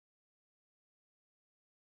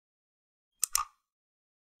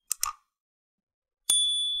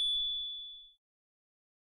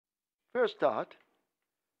First start.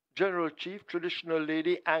 General Chief, Traditional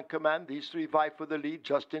Lady, Anchorman, these three vie for the lead.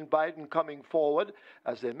 Justin Biden coming forward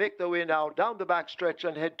as they make their way now down the backstretch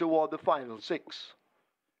and head toward the final 6.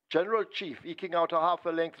 General Chief eking out a half a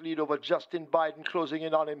length lead over Justin Biden, closing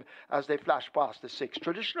in on him as they flash past the 6.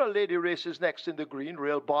 Traditional Lady races next in the green.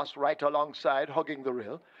 Real Boss right alongside, hugging the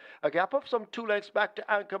rail. A gap of some 2 lengths back to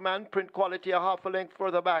Anchorman. Print Quality a half a length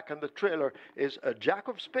further back, and the trailer is a Jack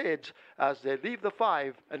of Spades as they leave the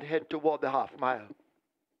 5 and head toward the half mile.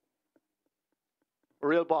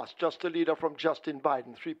 Real Boss, just a leader from Justin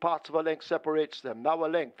Biden. 3/4 of a length separates them. Now a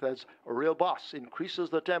length as Real Boss increases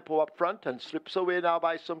the tempo up front and slips away now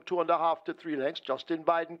by some 2.5 to 3 lengths. Justin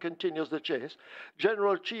Biden continues the chase.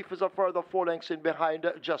 General Chief is a further 4 lengths in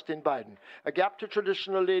behind Justin Biden. A gap to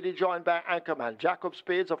Traditional Lady joined by Anchorman. Jack of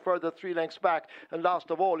Spades a further 3 lengths back. And last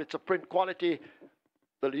of all, it's a Print Quality.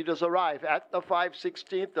 The leaders arrive at the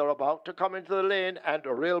 5/16th. They're about to come into the lane, and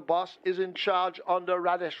Real Boss is in charge under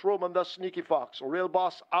Raddesh Roman, the Sneaky Fox. Real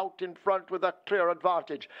Boss out in front with a clear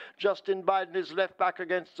advantage. Justin Biden is left back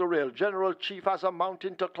against the rail. General Chief has a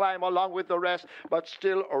mountain to climb along with the rest, but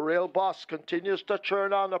still Real Boss continues to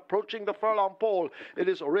churn on, approaching the furlong pole. It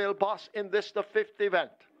is Real Boss in this, the 5th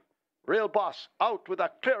event. Real Boss out with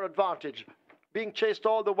a clear advantage, being chased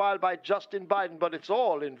all the while by Justin Biden, but it's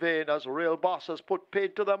all in vain as Real Boss has put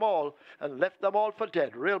paid to them all and left them all for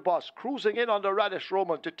dead. Real Boss cruising in under Raddesh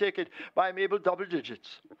Roman to take it by maybe double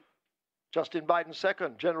digits. Justin Biden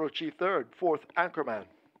 2nd, General Chief 3rd, 4th Anchorman.